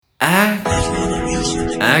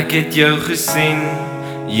Ek het jou gesien,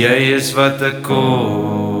 jy is wat ek kort.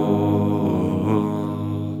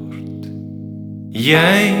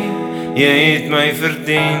 Jy het my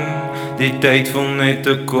verdien, die tyd voel net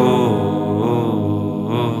te kort.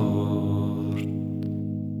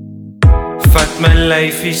 Vat my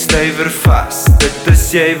lyfie stywer vas, dit is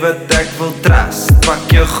jy wat ek wil trust. Pak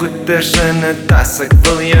jou goeders in 'n tas, ek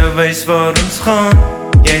wil jou wys waar ons gaan.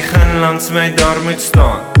 Jy gaan langs my daar moet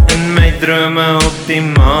staan, in my drome op die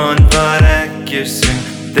maan waar ek jou sien.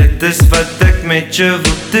 Dit is wat ek met jou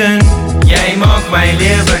wil doen. Jy maak my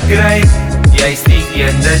lewe great, jy's die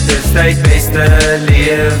een, dit is die beste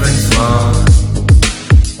lewensmaat.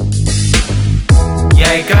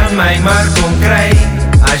 Jy kan my maar kom kry,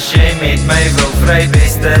 as jy met my wil vry,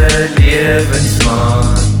 beste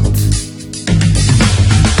lewensmaat.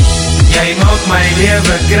 Jy maak my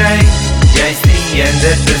lewe great, jy's die een,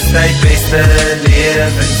 dit is die beste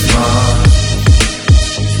lewensmaat.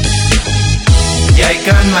 Jy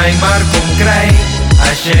kan my maar kom kry,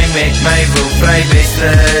 as jy met my wil vry,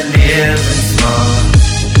 beste lewensmaat.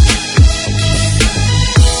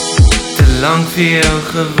 Te lang vir jou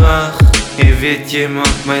gewag, jy weet jy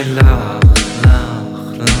maak my lag.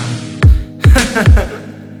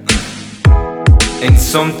 En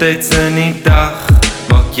somtyds in die dag,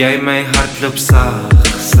 maak jy my hart loop sag.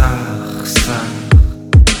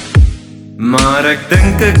 Maar ek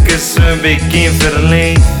dink ek is so bietjie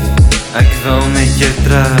verlief, ek wil met jou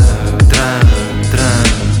trou.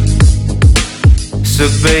 So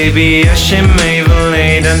baby, as jy my wil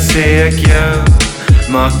hê, dan sê ek jou,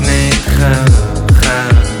 maak net gou.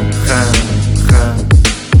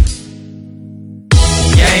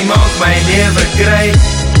 Jy maak my lewe great,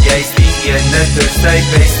 jy's die een, dit is die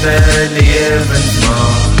beste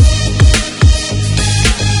lewensmaat.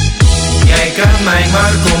 Jy kan my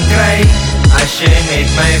maar kom kry, as jy met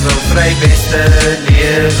my wil vry, beste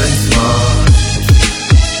lewensmaat.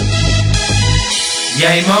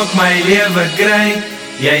 Jy maak my lewe great,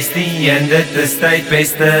 jy's die een, dit is die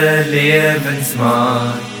beste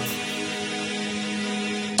lewensmaat.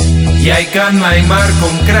 Jy kan my maar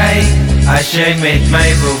kom kry, as jy met my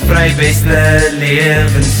wil vry, beste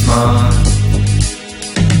lewensmaat.